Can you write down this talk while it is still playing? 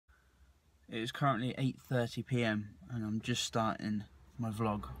It is currently 8:30 PM and I'm just starting my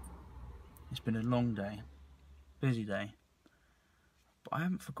vlog. It's been a long day, busy day, but I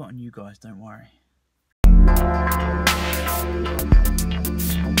haven't forgotten you guys, don't worry.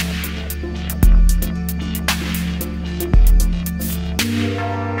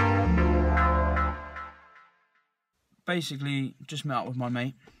 Basically, just met up with my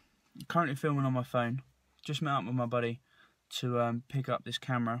mate. I'm currently filming on my phone. Just met up with my buddy to pick up this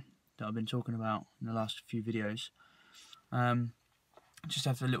camera that I've been talking about in the last few videos. Just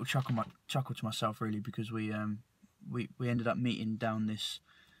have a little chuckle to myself really, because we ended up meeting down this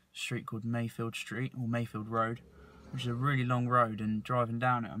street called Mayfield Street, or Mayfield Road, which is a really long road, and driving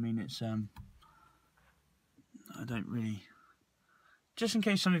down it, I mean, it's I don't really, just in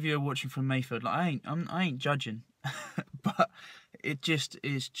case some of you are watching from Mayfield, like I ain't judging, but it's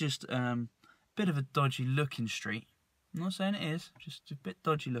just a bit of a dodgy looking street. I'm not saying it is, just a bit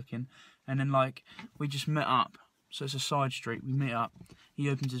dodgy looking. And then like we just met up, so it's a side street. We meet up. He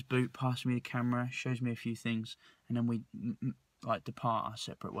opens his boot, passes me the camera, shows me a few things, and then we like depart our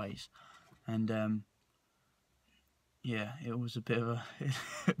separate ways. And yeah, it was a bit of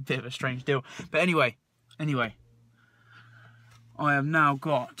a strange deal. But anyway, I have now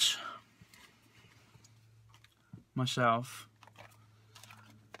got myself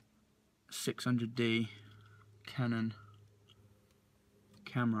 600D Canon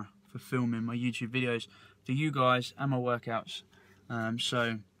camera for filming my YouTube videos for you guys and my workouts.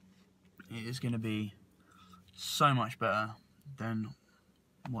 So it is going to be so much better than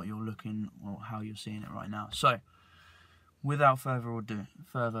what you're looking, or how you're seeing it right now. So without further ado,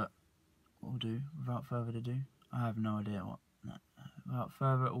 I have no idea what. No, without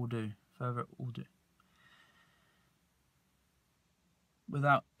further ado.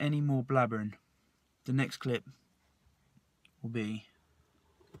 Without any more blabbering, the next clip will be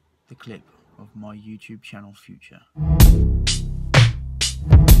the clip of my YouTube channel's future.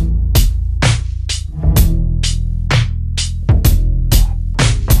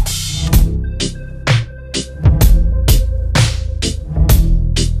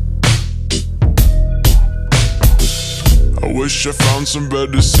 I wish I found some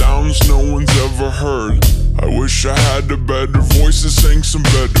better sounds no one's ever heard. I wish I had a better voice and sang some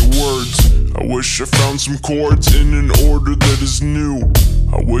better words. I wish I found some chords in an order that is new.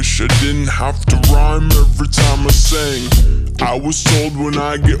 I wish I didn't have to rhyme every time I sang. I was told when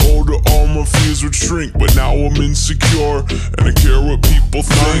I get older all my fears would shrink, but now I'm insecure and I care what people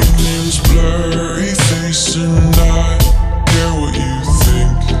think. My name's Blurry Face and I care what you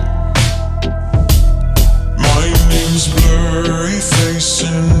think. My name's Blurry Face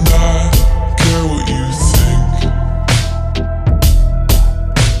and I care what you think.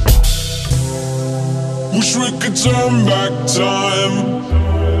 Wish we could turn back time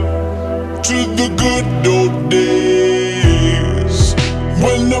to the good old days,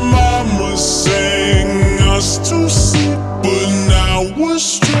 when the mama sang us to sleep, but now we're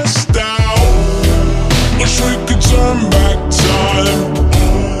stressed out. Wish we could turn back time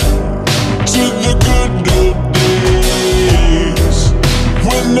to the good old days,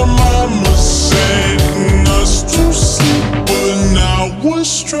 when the mama sang us to sleep, but now we're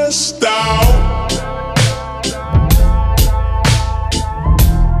stressed out.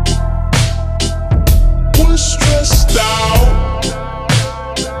 We're stressed out.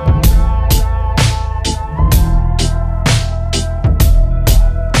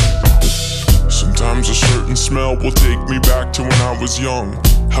 Sometimes a certain smell will take me back to when I was young.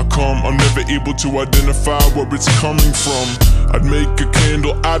 How come I'm never able to identify where it's coming from? I'd make a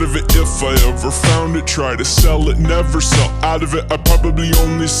candle out of it if I ever found it. Try to sell it, never sell out of it. I'd probably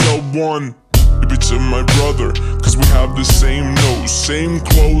only sell one. Maybe to my brother, cause we have the same nose, same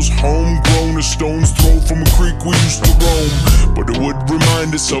clothes, homegrown, a stone's throw from a creek we used to roam. But it would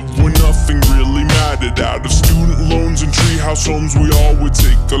remind us of when nothing really mattered. Out of student loans and treehouse homes, we all would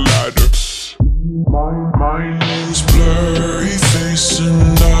take the ladder. My name's Blurry Face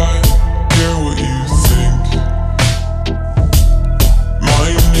and I care what you think. My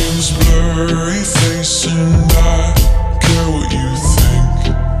name's Blurry Face and I care what you think.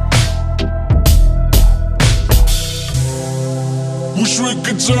 Wish we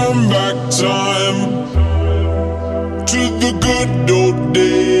could turn back time to the good old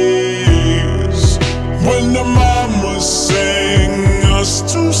days, when the mama sang us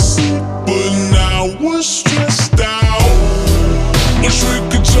to sleep, but now we're stressed out. Wish we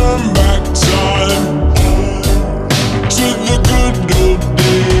could turn back time to the good old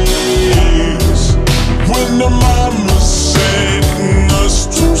days, when the mama sang us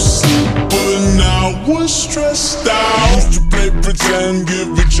to sleep, but now we're stressed out. Used to play pretend,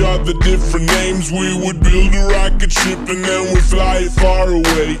 give it each other different names. We would build a rocket ship and then we'd fly it far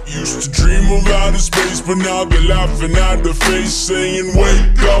away. Used to dream of outer space, but now they're laughing at the face, saying,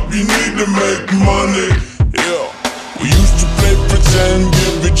 wake up, you need to make money. Yeah. We used to play pretend,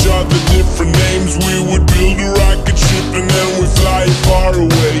 give each other different names. We would build a rocket ship and then we'd fly it far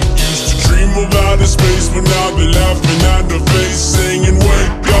away. Used to dream of outer space, but now they're laughing at the face, saying,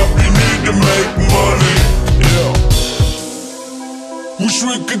 wake up, you need to make money. Yeah. Wish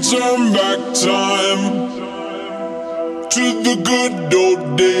we could turn back time to the good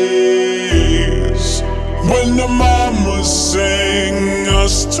old days, when the mama sang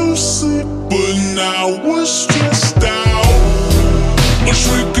us to sleep, but now we're stressed out. Wish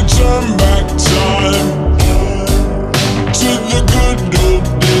we could turn back time to the good old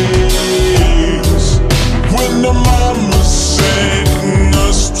days, when the mama sang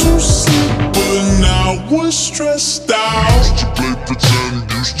us to sleep, but now we're stressed out. Used to play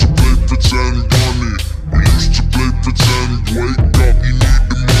pretend, used to play pretend, money. We used to play pretend, wake up, you need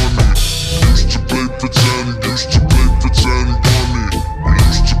the money. Used to play pretend, used to play pretend, money. We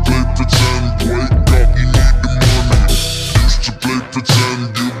used to play pretend, wake up, you need the money. Used to play pretend,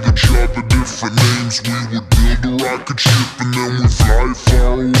 give each other different names. We would build a rocket ship and then we'd fly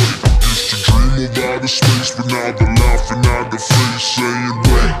far away. Used to dream of outer space, but now they're laughing at the face, saying,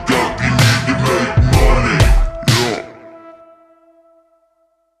 wake up, you need to make money.